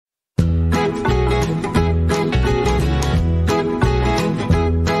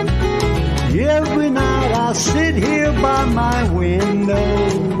sit here by my window,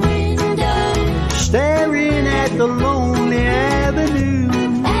 staring at the lonely avenue,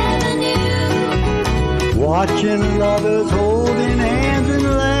 watching lovers holding hands and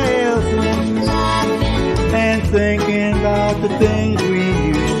laughing, and thinking about the things we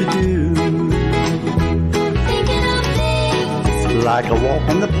used to do. Like a walk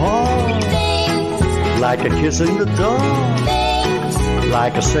in the park, like a kiss in the dark,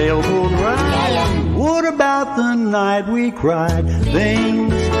 like a sailboat ride. What about the night we cried?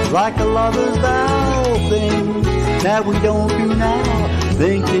 Things like a lover's vow, things that we don't do now,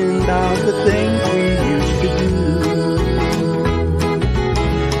 thinking about the things we used to do.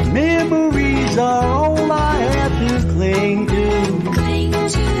 Memories are all I have to cling to,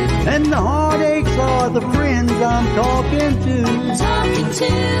 and the heartaches are the friends I'm talking to.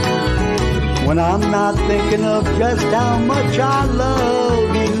 When I'm not thinking of just how much I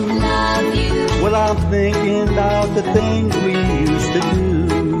love you, well, I'm thinking about the things we used to do.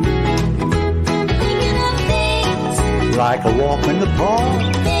 Like a walk in the park,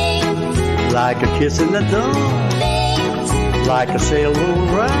 like a kiss in the dark, like a sailboat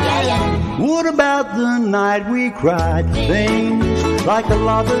ride. What about the night we cried? Things like a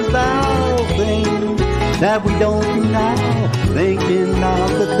lover's vow, things that we don't do now, thinking about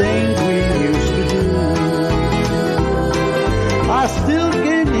the things we used to do. I still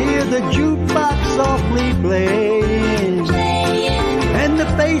can hear the jukebox softly playing, and the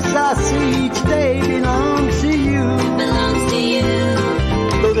face I see each day belongs to you.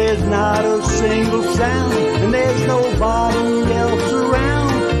 Though there's not a single sound, and there's nobody else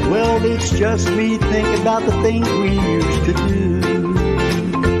around, well, it's just me thinking about the things we used to do.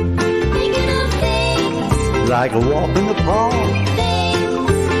 Like a walk in the park,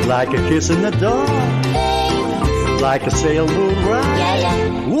 like a kiss in the dark, like a sailboat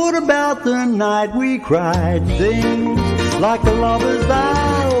ride. What about the night we cried? Things like a lover's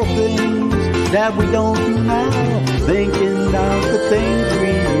vow, things that we don't do now, thinking about the things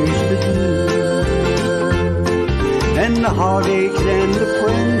we used to do, and the heartaches and the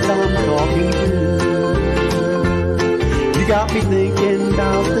friends I'm talking to. You got me thinking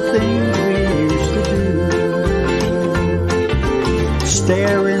about the things we used to do,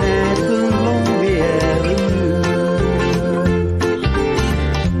 staring at the